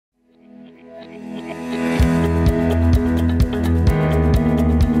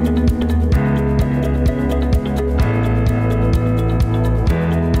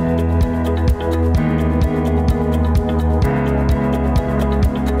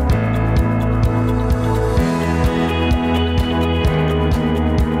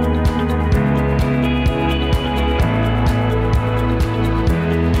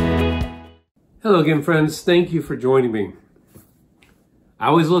again, friends. Thank you for joining me. I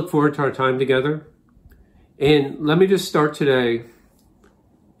always look forward to our time together. And let me just start today.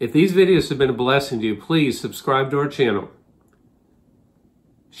 If these videos have been a blessing to you, please subscribe to our channel.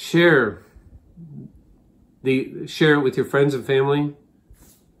 Share it with your friends and family.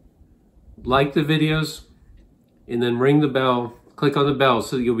 Like the videos, and then ring the bell. Click on the bell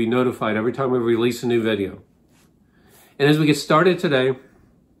so that you'll be notified every time we release a new video. And as we get started today,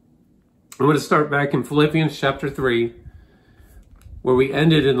 I'm going to start back in Philippians chapter 3, where we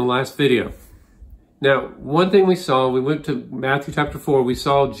ended in the last video. Now, one thing we saw, we went to Matthew chapter 4, we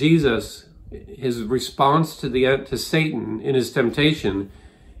saw Jesus, his response to Satan in his temptation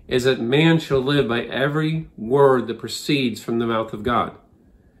is that man shall live by every word that proceeds from the mouth of God.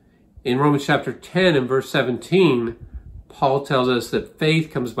 In Romans chapter 10 and verse 17, Paul tells us that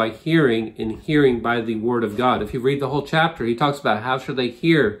faith comes by hearing, and hearing by the word of God. If you read the whole chapter, he talks about how should they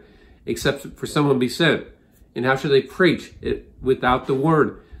hear except for someone be sent, and how should they preach it without the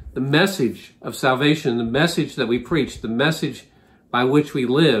word. The message of salvation, the message that we preach, the message by which we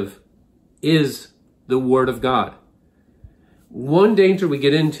live is the word of God. One danger we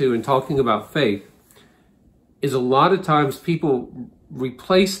get into in talking about faith is a lot of times people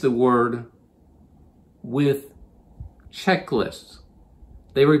replace the word with checklists.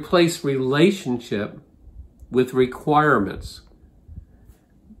 They replace relationship with requirements.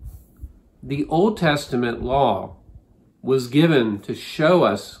 The Old Testament law was given to show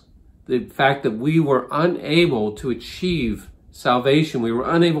us the fact that we were unable to achieve salvation. We were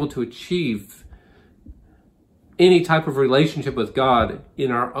unable to achieve any type of relationship with God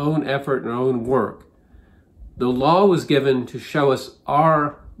in our own effort and our own work. The law was given to show us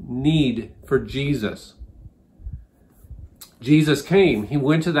our need for Jesus. Jesus came. He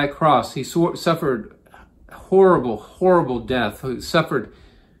went to that cross. He suffered horrible, horrible death. He suffered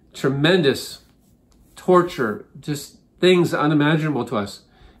tremendous torture, just things unimaginable to us.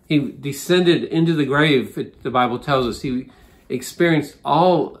 He descended into the grave, the Bible tells us. He experienced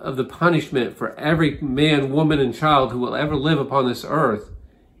all of the punishment for every man, woman, and child who will ever live upon this earth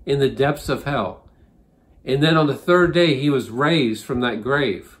in the depths of hell. And then on the third day, he was raised from that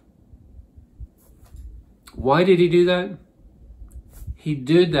grave. Why did he do that? He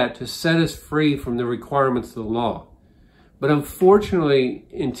did that to set us free from the requirements of the law. But unfortunately,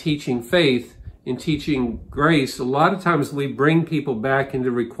 in teaching faith, in teaching grace, a lot of times we bring people back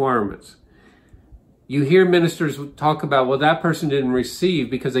into requirements. You hear ministers talk about, well, that person didn't receive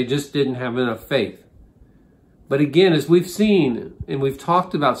because they just didn't have enough faith. But again, as we've seen and we've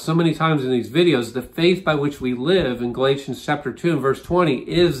talked about so many times in these videos, the faith by which we live in Galatians chapter 2 and verse 20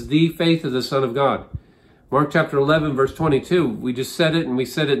 is the faith of the Son of God. Mark chapter 11 verse 22, we just said it and we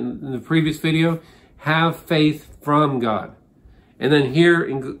said it in the previous video, have faith from God. And then here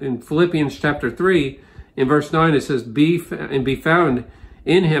in Philippians chapter 3, in verse 9, it says, be found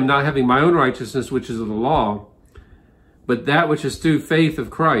in him, not having my own righteousness, which is of the law, but that which is through faith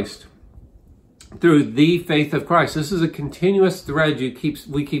of Christ. Through the faith of Christ. This is a continuous thread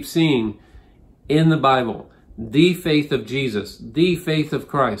we keep seeing in the Bible. The faith of Jesus, the faith of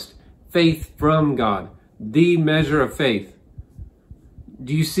Christ, faith from God, the measure of faith.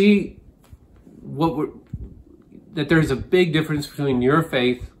 Do you see that there's a big difference between your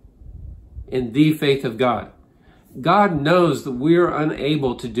faith and the faith of God? God knows that we're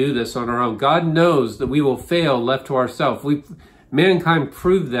unable to do this on our own. God knows that we will fail left to ourselves. Mankind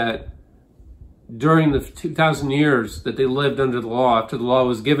proved that during the 2,000 years that they lived under the law, after the law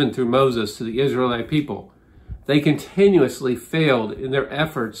was given through Moses to the Israelite people. They continuously failed in their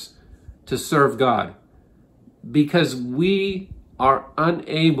efforts to serve God because we are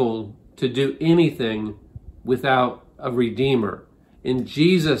unable to do anything without a Redeemer. And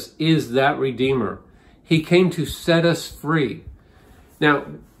Jesus is that Redeemer. He came to set us free. Now,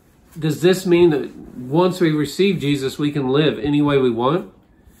 does this mean that once we receive Jesus, we can live any way we want?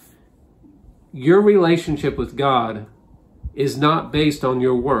 Your relationship with God is not based on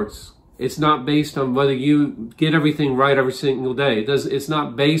your works. It's not based on whether you get everything right every single day. It's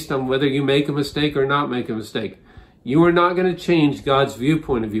not based on whether you make a mistake or not make a mistake. You are not going to change God's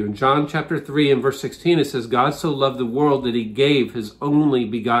viewpoint of you. In John chapter 3 and verse 16, it says, God so loved the world that he gave his only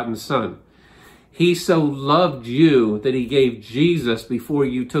begotten Son. He so loved you that he gave Jesus before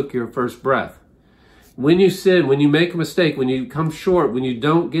you took your first breath. When you sin, when you make a mistake, when you come short, when you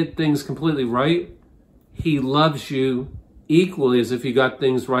don't get things completely right, he loves you equally as if you got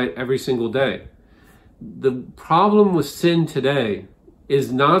things right every single day. The problem with sin today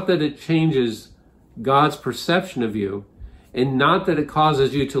is not that it changes God's perception of you, and not that it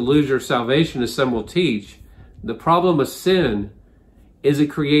causes you to lose your salvation, as some will teach. The problem with sin is it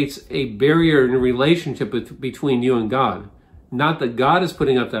creates a barrier in a relationship between you and God. Not that God is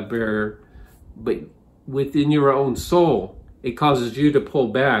putting up that barrier, but within your own soul, it causes you to pull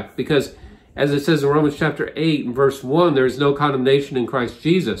back. Because as it says in Romans chapter 8 and verse 1, there is no condemnation in Christ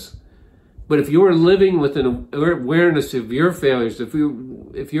Jesus. But if you are living with an awareness of your failures, if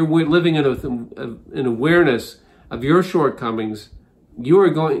you're living in an awareness of your shortcomings, you are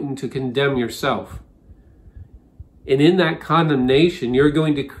going to condemn yourself. And in that condemnation, you're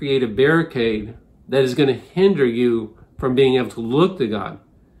going to create a barricade that is going to hinder you from being able to look to God.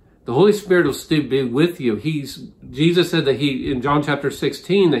 The Holy Spirit will still be with you. Jesus said that in John chapter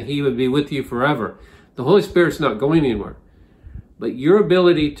 16, that he would be with you forever. The Holy Spirit's not going anywhere. But your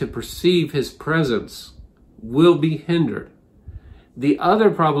ability to perceive his presence will be hindered. The other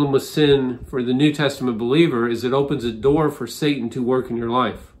problem with sin for the New Testament believer is it opens a door for Satan to work in your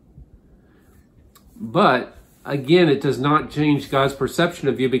life. But again, it does not change God's perception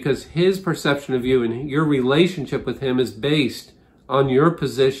of you, because his perception of you and your relationship with him is based on your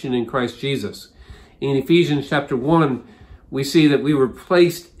position in Christ Jesus. In Ephesians chapter 1, we see that we were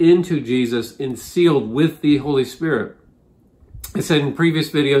placed into Jesus and sealed with the Holy Spirit. I said in previous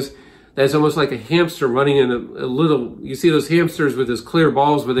videos that it's almost like a hamster running in a little, you see those hamsters with those clear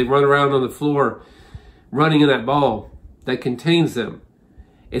balls where they run around on the floor running in that ball that contains them.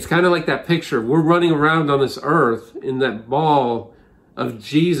 It's kind of like that picture. We're running around on this earth in that ball of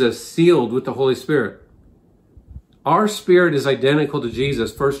Jesus sealed with the Holy Spirit. Our spirit is identical to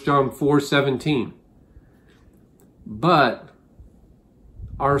Jesus, 1 John 4:17. But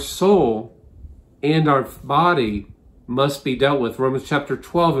our soul and our body must be dealt with. Romans chapter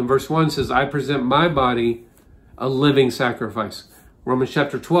 12 and verse 1 says, I present my body a living sacrifice. Romans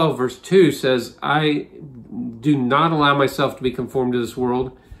chapter 12 verse 2 says, I do not allow myself to be conformed to this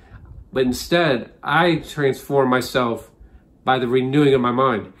world, but instead I transform myself by the renewing of my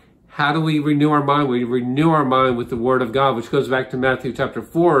mind. How do we renew our mind? We renew our mind with the Word of God, which goes back to Matthew chapter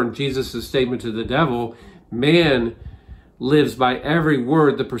 4 and Jesus' statement to the devil, man lives by every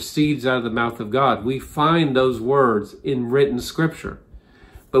word that proceeds out of the mouth of God. We find those words in written scripture.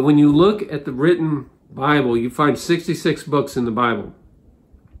 But when you look at the written Bible, you find 66 books in the Bible.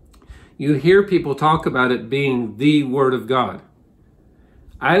 You hear people talk about it being the Word of God.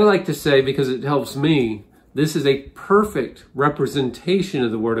 I like to say, because it helps me, this is a perfect representation of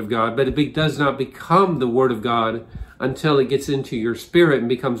the Word of God, but it does not become the Word of God until it gets into your spirit and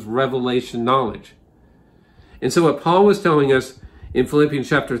becomes revelation knowledge. And so what Paul was telling us in Philippians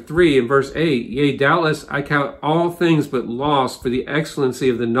chapter 3 and verse 8, yea, doubtless I count all things but loss for the excellency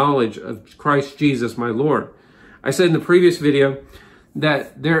of the knowledge of Christ Jesus my Lord. I said in the previous video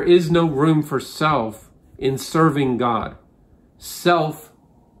that there is no room for self in serving God. Self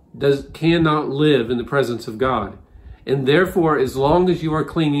cannot live in the presence of God. And therefore, as long as you are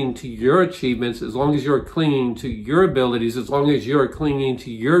clinging to your achievements, as long as you are clinging to your abilities, as long as you are clinging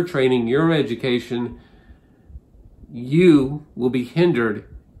to your training, your education, you will be hindered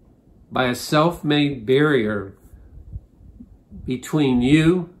by a self-made barrier between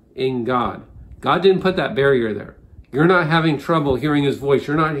you and God. God didn't put that barrier there. You're not having trouble hearing his voice.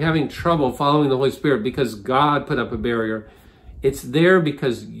 You're not having trouble following the Holy Spirit because God put up a barrier. It's there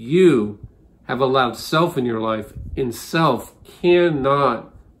because you have allowed self in your life, and self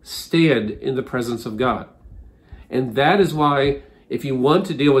cannot stand in the presence of God. And that is why, if you want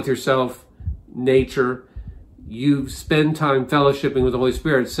to deal with your self nature, you spend time fellowshipping with the Holy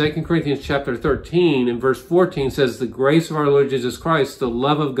Spirit. 2 Corinthians chapter 13 and verse 14 says, the grace of our Lord Jesus Christ, the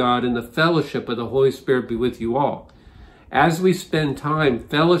love of God, and the fellowship of the Holy Spirit be with you all. As we spend time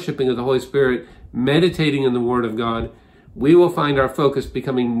fellowshipping with the Holy Spirit, meditating in the Word of God, we will find our focus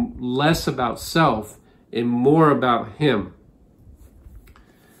becoming less about self and more about him.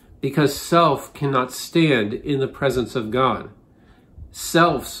 Because self cannot stand in the presence of God.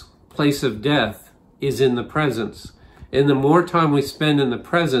 Self's place of death is in the presence. And the more time we spend in the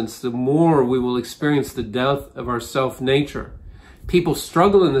presence, the more we will experience the death of our self-nature. People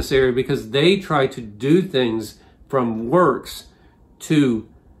struggle in this area because they try to do things from works to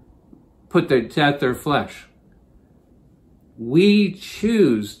put to death their flesh. We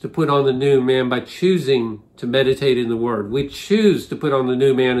choose to put on the new man by choosing to meditate in the Word. We choose to put on the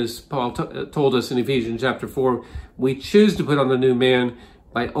new man, as Paul told us in Ephesians chapter 4. We choose to put on the new man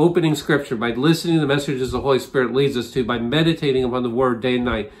by opening Scripture, by listening to the messages the Holy Spirit leads us to, by meditating upon the Word day and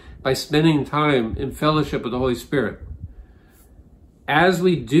night, by spending time in fellowship with the Holy Spirit. As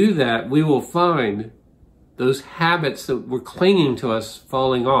we do that, we will find those habits that were clinging to us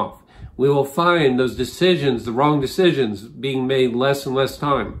falling off. We will find those decisions, the wrong decisions, being made less and less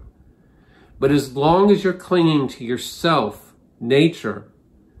time. But as long as you're clinging to yourself nature,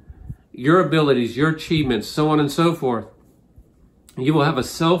 your abilities, your achievements, so on and so forth, you will have a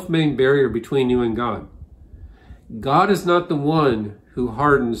self-made barrier between you and God. God is not the one who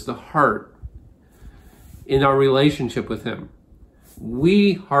hardens the heart in our relationship with him.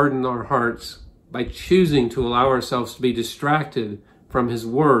 We harden our hearts by choosing to allow ourselves to be distracted from his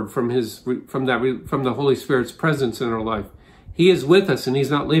word, from the Holy Spirit's presence in our life. He is with us and he's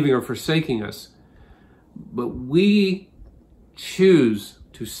not leaving or forsaking us. But we choose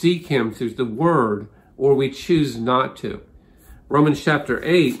to seek him through the word, or we choose not to. Romans chapter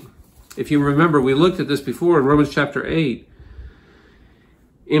 8, if you remember, we looked at this before in Romans chapter 8.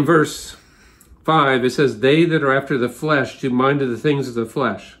 In verse 5, it says, they that are after the flesh do mind to the things of the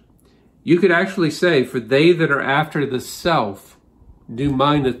flesh. You could actually say, for they that are after the self do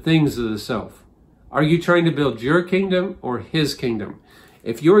mind the things of the self. Are you trying to build your kingdom or his kingdom?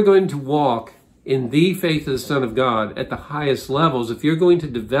 If you're going to walk in the faith of the Son of God at the highest levels, if you're going to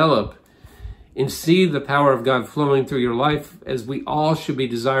develop and see the power of God flowing through your life, as we all should be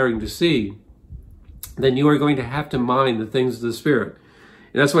desiring to see, then you are going to have to mind the things of the Spirit.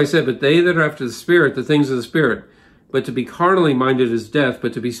 And that's why I said, but they that are after the Spirit, the things of the Spirit. But to be carnally minded is death,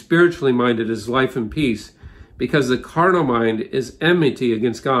 but to be spiritually minded is life and peace. Because the carnal mind is enmity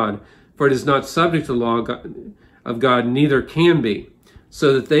against God, for it is not subject to the law of God, neither can be.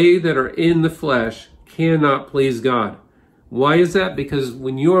 So that they that are in the flesh cannot please God. Why is that? Because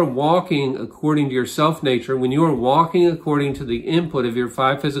when you are walking according to your self-nature, when you are walking according to the input of your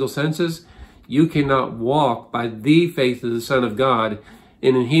five physical senses, you cannot walk by the faith of the Son of God.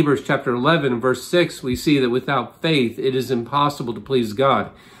 And in Hebrews chapter 11, verse 6, we see that without faith, it is impossible to please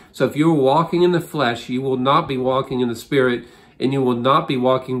God. So if you're walking in the flesh, you will not be walking in the Spirit, and you will not be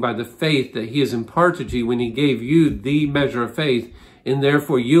walking by the faith that he has imparted to you when he gave you the measure of faith, and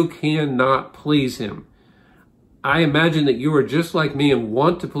therefore you cannot please him. I imagine that you are just like me and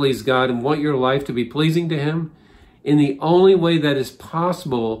want to please God and want your life to be pleasing to him. And the only way that is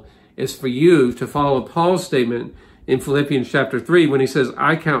possible is for you to follow Paul's statement in Philippians chapter 3 when he says,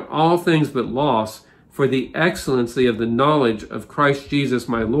 I count all things but loss for the excellency of the knowledge of Christ Jesus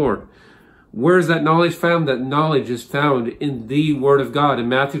my Lord. Where is that knowledge found? That knowledge is found in the Word of God. In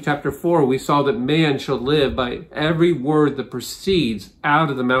Matthew chapter 4, we saw that man shall live by every word that proceeds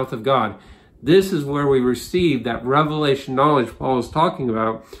out of the mouth of God. This is where we receive that revelation knowledge Paul is talking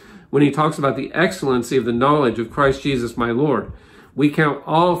about when he talks about the excellency of the knowledge of Christ Jesus my Lord. We count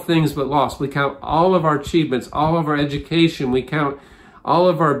all things but loss. We count all of our achievements, all of our education. We count all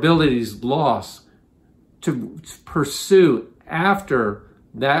of our abilities lost to pursue after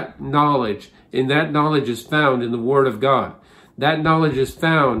that knowledge. And that knowledge is found in the Word of God. That knowledge is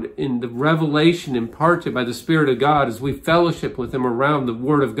found in the revelation imparted by the Spirit of God as we fellowship with him around the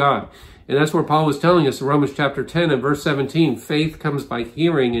Word of God. And that's where Paul was telling us in Romans chapter 10 and verse 17, faith comes by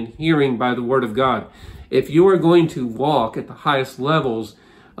hearing and hearing by the Word of God. If you are going to walk at the highest levels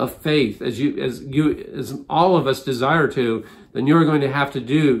of faith, as all of us desire to, then you're going to have to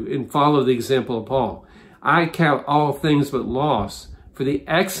do and follow the example of Paul. I count all things but loss for the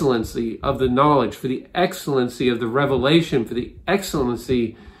excellency of the knowledge, for the excellency of the revelation, for the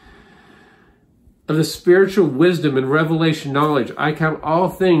excellency of the spiritual wisdom and revelation knowledge. I count all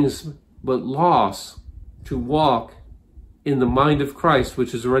things but loss to walk in the mind of Christ,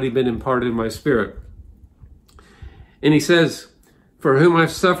 which has already been imparted in my spirit. And he says, for whom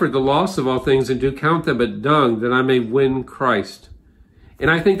I've suffered the loss of all things and do count them but dung, that I may win Christ. And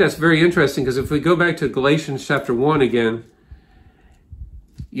I think that's very interesting, because if we go back to Galatians chapter 1 again,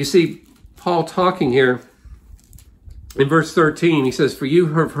 you see Paul talking here in verse 13. He says, for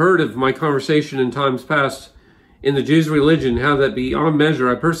you have heard of my conversation in times past in the Jews' religion, how that beyond measure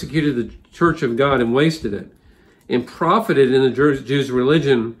I persecuted the church of God and wasted it, and profited in the Jews'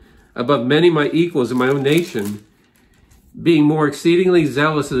 religion above many my equals in my own nation, being more exceedingly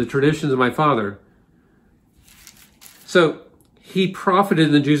zealous of the traditions of my father. So he profited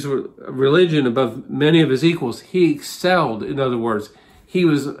in the Jews' religion above many of his equals. He excelled, in other words. He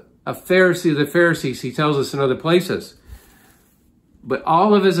was a Pharisee of the Pharisees, he tells us in other places. But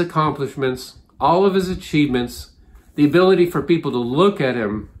all of his accomplishments, all of his achievements, the ability for people to look at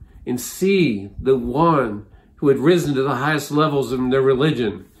him and see the one who had risen to the highest levels in their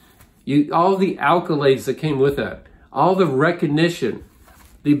religion, all the accolades that came with that, all the recognition,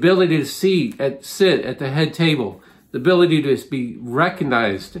 the ability to sit at the head table, the ability to be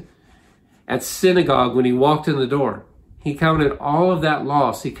recognized at synagogue when he walked in the door. He counted all of that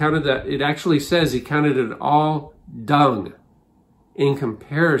loss. He counted that, it actually says he counted it all dung in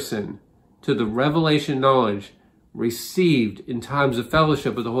comparison to the revelation knowledge received in times of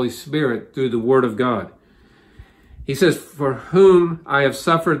fellowship with the Holy Spirit through the Word of God. He says, for whom I have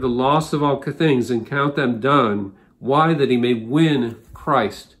suffered the loss of all things and count them done. Why? That he may win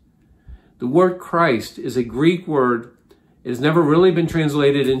Christ. The word Christ is a Greek word. It has never really been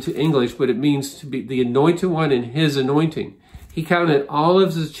translated into English, but it means to be the anointed one in his anointing. He counted all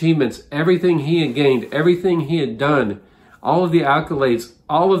of his achievements, everything he had gained, everything he had done, all of the accolades,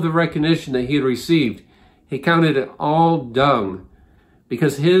 all of the recognition that he had received. He counted it all dung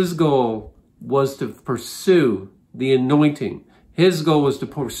because his goal was to pursue the anointing. His goal was to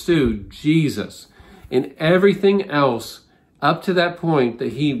pursue Jesus. And everything else up to that point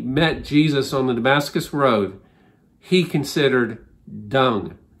that he met Jesus on the Damascus Road, he considered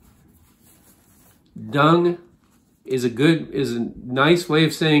dung. Dung is a nice way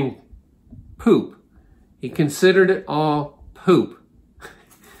of saying poop. He considered it all poop,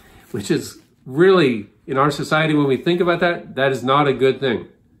 which is really, in our society, when we think about that, that is not a good thing.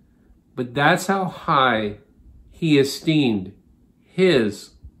 But that's how high he esteemed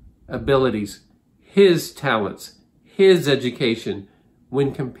his abilities, his talents, his education,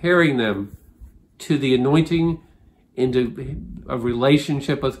 when comparing them to the anointing into a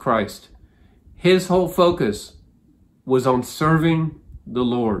relationship with Christ. His whole focus was on serving the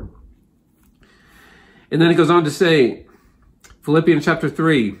Lord. And then it goes on to say, Philippians chapter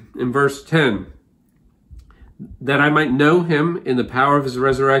 3 in verse 10, that I might know him in the power of his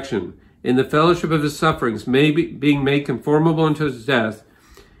resurrection, in the fellowship of his sufferings, being made conformable unto his death,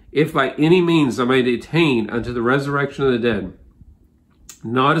 if by any means I might attain unto the resurrection of the dead.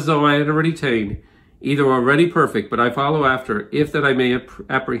 Not as though I had already attained, either already perfect, but I follow after, if that I may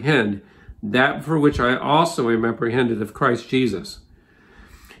apprehend that for which I also am apprehended of Christ Jesus.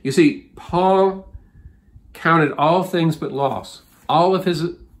 You see, Paul counted all things but loss. All of his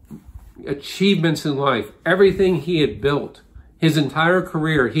achievements in life, everything he had built, his entire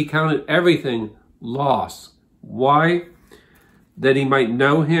career, he counted everything loss. Why? That he might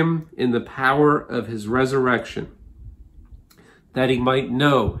know him in the power of his resurrection. That he might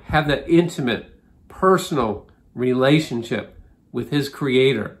know, have that intimate, personal relationship with his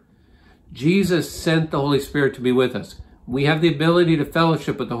Creator. Jesus sent the Holy Spirit to be with us. We have the ability to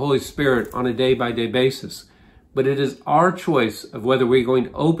fellowship with the Holy Spirit on a day-by-day basis. But it is our choice of whether we're going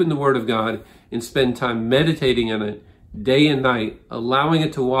to open the Word of God and spend time meditating on it day and night, allowing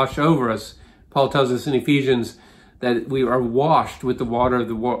it to wash over us. Paul tells us in Ephesians that we are washed with the water of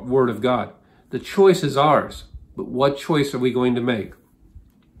the Word of God. The choice is ours, but what choice are we going to make?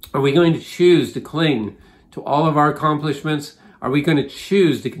 Are we going to choose to cling to all of our accomplishments? Are we going to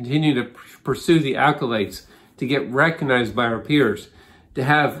choose to continue to pursue the accolades, to get recognized by our peers, to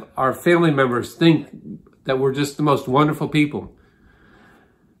have our family members think that we're just the most wonderful people,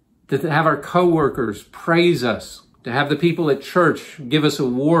 to have our coworkers praise us, to have the people at church give us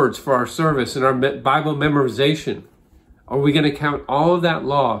awards for our service and our Bible memorization? Are we going to count all of that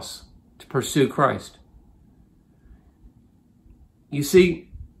loss to pursue Christ? You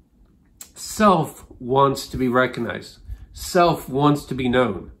see, self wants to be recognized. Self wants to be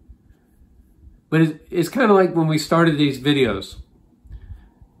known. But it's kind of like when we started these videos.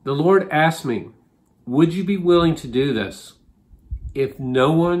 The Lord asked me, would you be willing to do this if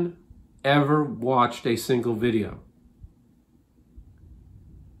no one ever watched a single video?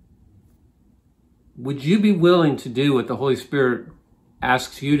 Would you be willing to do what the Holy Spirit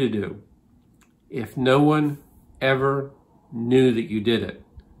asks you to do if no one ever knew that you did it?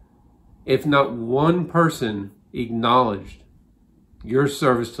 If not one person acknowledged your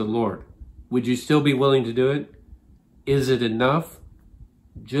service to the Lord, would you still be willing to do it? Is it enough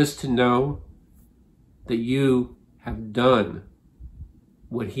just to know that you have done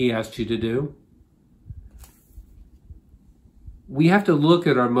what He asked you to do? We have to look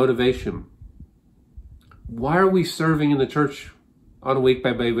at our motivation. Why are we serving in the church on a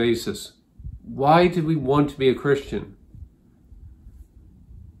week-by-week basis? Why do we want to be a Christian?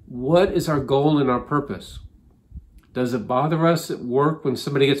 What is our goal and our purpose? Does it bother us at work when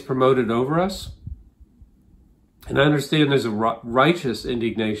somebody gets promoted over us? And I understand there's a righteous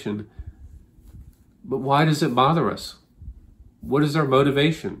indignation, but why does it bother us? What is our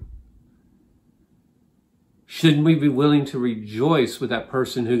motivation? Shouldn't we be willing to rejoice with that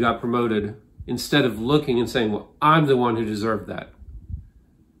person who got promoted instead of looking and saying, well, I'm the one who deserved that?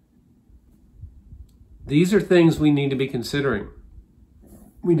 These are things we need to be considering.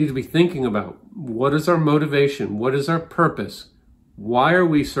 We need to be thinking about. What is our motivation? What is our purpose? Why are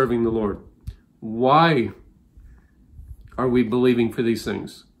we serving the Lord? Why are we believing for these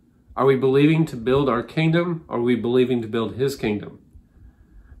things? Are we believing to build our kingdom? Or are we believing to build His kingdom?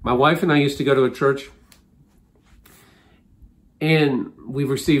 My wife and I used to go to a church, and we've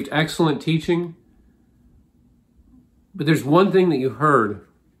received excellent teaching, But there's one thing that you heard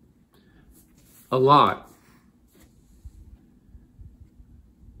a lot.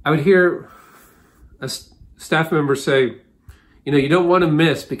 I would hear a staff member say, you know, you don't want to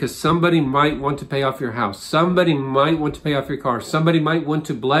miss because somebody might want to pay off your house. Somebody might want to pay off your car. Somebody might want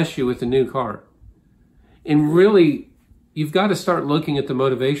to bless you with a new car. And really, you've got to start looking at the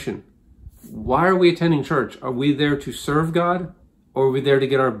motivation. Why are we attending church? Are we there to serve God, or are we there to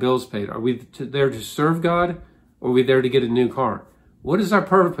get our bills paid? Are we there to serve God, or are we there to get a new car? What is our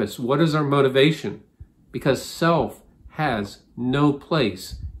purpose? What is our motivation? Because self has no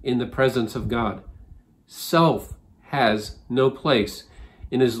place in the presence of God. Self has no place.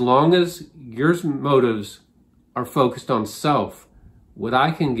 And as long as your motives are focused on self, what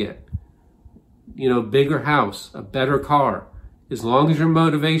I can get, you know, bigger house, a better car, as long as your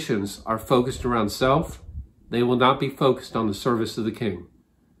motivations are focused around self, they will not be focused on the service of the King.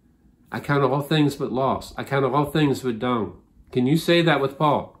 I count all things but loss. I count all things but dung. Can you say that with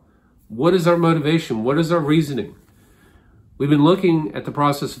Paul? What is our motivation? What is our reasoning? We've been looking at the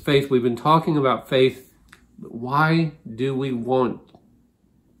process of faith. We've been talking about faith. But why do we want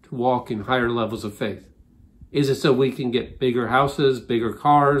to walk in higher levels of faith? Is it so we can get bigger houses, bigger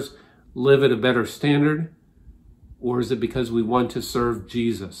cars, live at a better standard? Or is it because we want to serve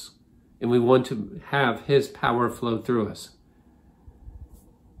Jesus and we want to have his power flow through us?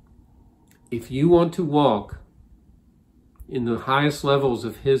 If you want to walk in the highest levels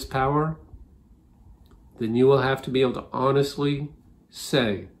of his power, then you will have to be able to honestly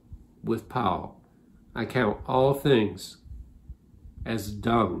say with Paul, I count all things as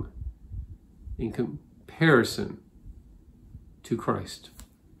dung in comparison to Christ.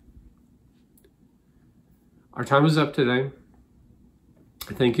 Our time is up today.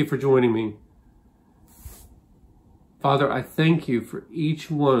 I thank you for joining me. Father, I thank you for each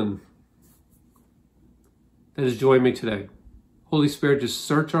one that has joined me today. Holy Spirit, just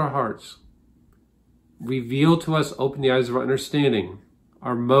search our hearts. Reveal to us, open the eyes of our understanding,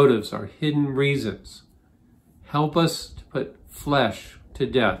 our motives, our hidden reasons. Help us to put flesh to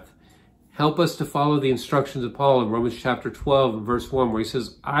death. Help us to follow the instructions of Paul in Romans chapter 12 and verse 1, where he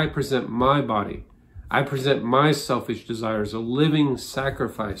says, I present my body. I present my selfish desires, a living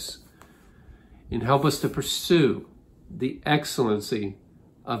sacrifice. And help us to pursue the excellency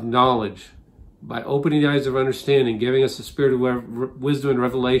of knowledge by opening the eyes of understanding, giving us the spirit of wisdom and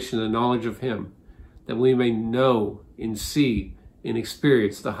revelation, the knowledge of him, that we may know and see and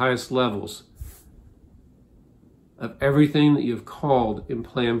experience the highest levels of everything that you've called and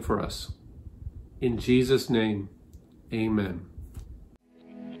planned for us. In Jesus' name, amen.